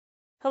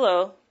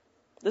Hello,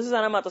 this is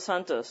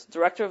Matosantos,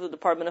 Director of the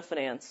Department of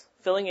Finance,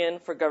 filling in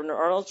for Governor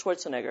Arnold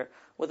Schwarzenegger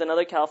with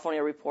another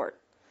California report.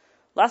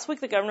 Last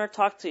week the Governor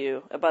talked to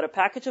you about a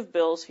package of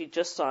bills he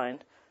just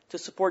signed to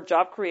support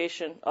job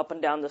creation up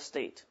and down the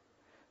state.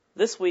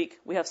 This week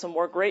we have some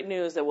more great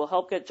news that will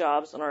help get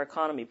jobs and our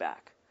economy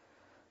back.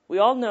 We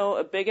all know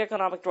a big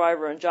economic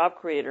driver and job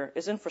creator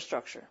is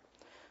infrastructure.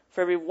 For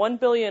every $1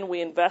 billion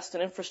we invest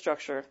in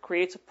infrastructure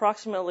creates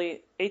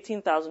approximately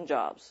 18,000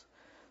 jobs.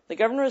 The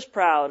Governor is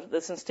proud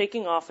that since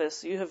taking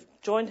office, you have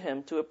joined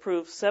him to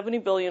approve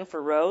 $70 billion for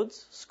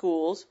roads,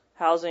 schools,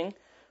 housing,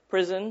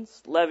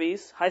 prisons,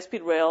 levees,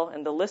 high-speed rail,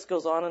 and the list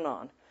goes on and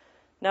on.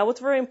 Now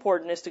what's very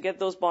important is to get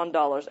those bond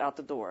dollars out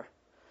the door.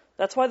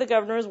 That's why the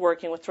Governor is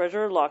working with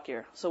Treasurer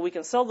Lockyer, so we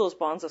can sell those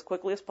bonds as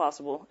quickly as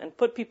possible and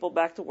put people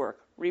back to work,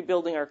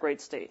 rebuilding our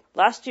great state.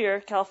 Last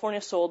year, California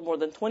sold more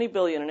than $20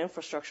 billion in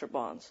infrastructure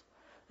bonds.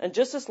 And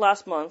just this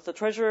last month, the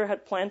Treasurer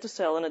had planned to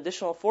sell an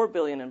additional $4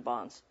 billion in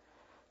bonds.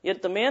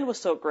 Yet demand was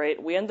so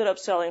great, we ended up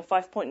selling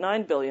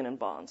 $5.9 billion in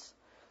bonds.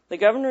 The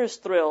Governor is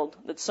thrilled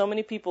that so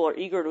many people are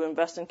eager to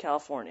invest in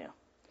California.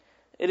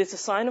 It is a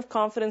sign of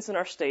confidence in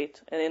our state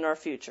and in our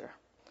future.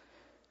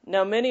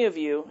 Now many of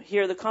you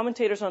hear the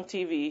commentators on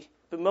TV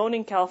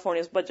bemoaning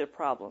California's budget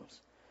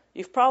problems.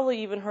 You've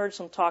probably even heard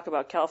some talk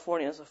about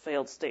California as a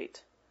failed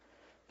state.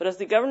 But as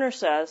the Governor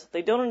says,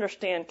 they don't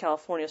understand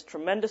California's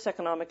tremendous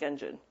economic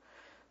engine.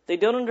 They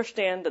don't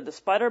understand that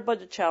despite our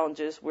budget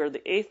challenges, we're the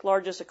 8th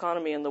largest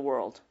economy in the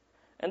world.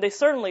 And they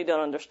certainly don't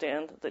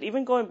understand that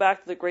even going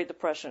back to the Great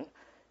Depression,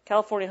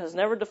 California has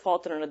never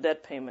defaulted on a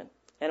debt payment,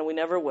 and we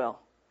never will.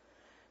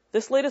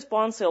 This latest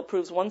bond sale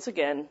proves once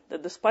again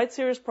that despite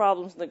serious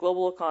problems in the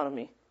global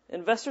economy,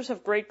 investors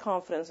have great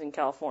confidence in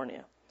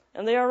California.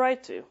 And they are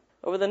right to.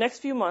 Over the next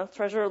few months,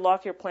 Treasurer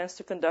Lockyer plans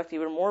to conduct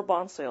even more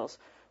bond sales,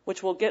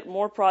 which will get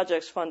more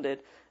projects funded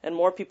and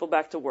more people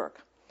back to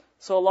work.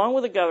 So along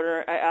with the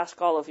Governor, I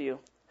ask all of you,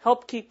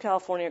 help keep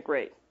California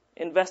great.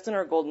 Invest in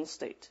our golden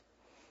state.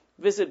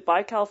 Visit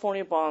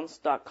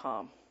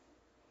buycaliforniabonds.com.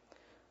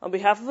 On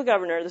behalf of the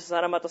Governor, this is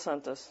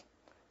Matosantos.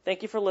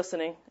 Thank you for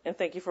listening, and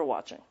thank you for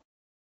watching.